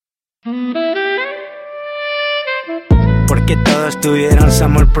Porque todos tuvieron su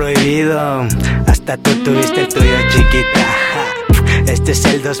amor prohibido, hasta tú tuviste el tuyo, chiquita. Este es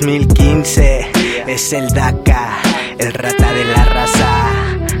el 2015, es el dhakar, el rata de la raza.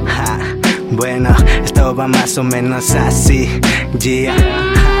 Bueno, esto va más o menos así, yeah.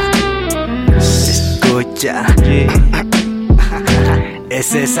 Escucha,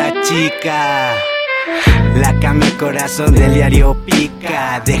 es esa chica la que a mi corazón del diario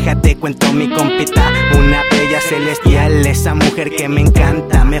pica. Déjate cuento mi compita, una bella celestial, esa mujer que me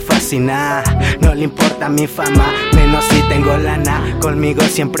encanta, me fascina. No le importa mi fama, menos si tengo lana. Conmigo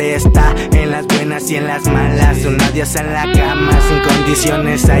siempre está, en las buenas y en las malas. Una diosa en la cama, sin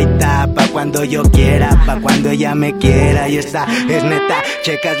condiciones ahí está. Pa' cuando yo quiera, pa' cuando ella me quiera. Y esta es neta,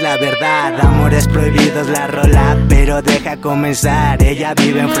 checas la verdad. Amores prohibidos la rola, pero deja comenzar. Ella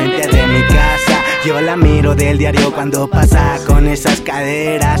vive enfrente de mi casa, yo la miro del diario cuando pasa con esas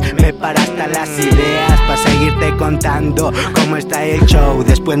caderas. Me para hasta las ideas pa' seguirte contando cómo está el show.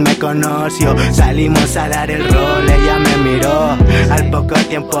 Después me conoció, salimos a dar el rol. Ella me miró, al poco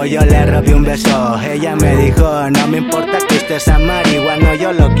tiempo yo le robé un beso. Ella me dijo, no me importa que estés a marihuana,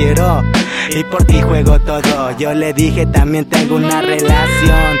 yo lo quiero y por ti juego todo. Yo le dije, también tengo una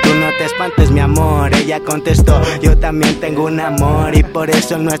relación, tú no te espantes mi amor. Ella contestó, yo también tengo un amor y por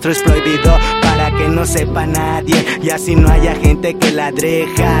eso el nuestro es prohibido, para que no sepa nadie y así no haya gente que la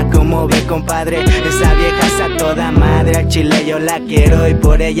deja. Como ve compadre, esa vieja es a toda madre. Al chile yo la quiero y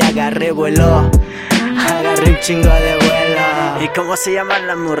por ella agarré vuelo, agarré un chingo de vuelo. ¿Y cómo se llama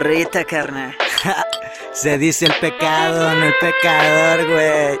la morrita, carnal? Se dice el pecado, no el pecador,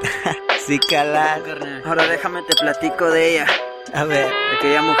 güey. Sí, calar. Ahora déjame te platico de ella. A ver.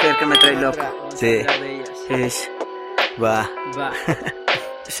 Aquella mujer que me trae loco. Sí. Es Va.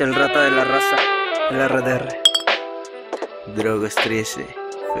 Es el rata de la raza, el RDR. Drogos 13,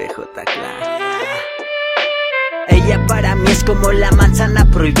 PJ Clan. Ella para mí es como la manzana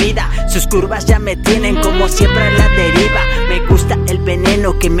prohibida. Sus curvas ya me tienen como siempre a la deriva. Me gusta el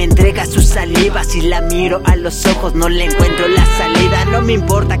veneno que me entrega su saliva. Si la miro a los ojos no le encuentro la salida. No me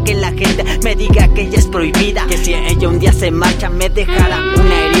importa que la gente me diga que ella es prohibida, que si ella un día se marcha me dejará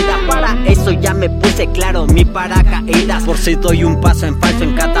una herida. Para eso ya me puse claro mi paracaídas, por si doy un paso en falso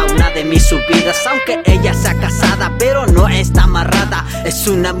en cada una de mis subidas. Aunque ella sea casada pero no está amarrada, es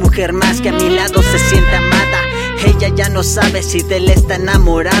una mujer más que a mi lado se siente amada. Ella ya no sabe si de él está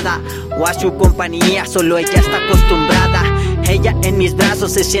enamorada o a su compañía solo ella está acostumbrada. Ella en mis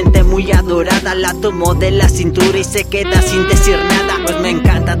brazos se siente muy adorada. La tomo de la cintura y se queda sin decir nada, pues me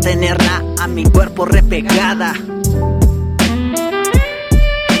encanta tenerla a mi cuerpo repegada.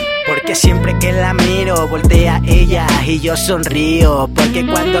 Porque siempre que la miro voltea ella y yo sonrío. Porque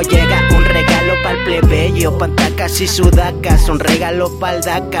cuando llega un regalo pa'l plebeyo, pantacas y sudacas, un regalo pa'l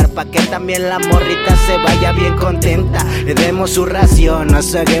dhakar, pa' que también la morrita se vaya bien contenta. Le demos su ración, nos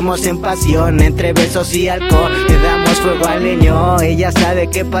seguimos en pasión, entre besos y alcohol le damos fuego al leño. Ella sabe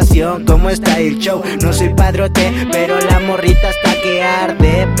qué pasión, cómo está el show. No soy padrote, pero la morrita está que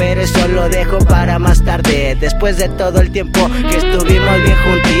arde, pero eso lo dejo para más tarde. Después de todo el tiempo que estuvimos bien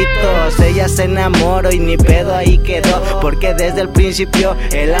juntitos, ella se enamoró y ni pedo ahí quedó, porque desde el principio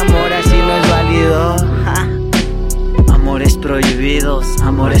el amor así no es válido. Amores prohibidos,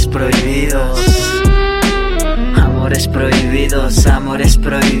 amores prohibidos. Amores prohibidos, amores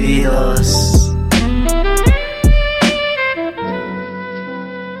prohibidos.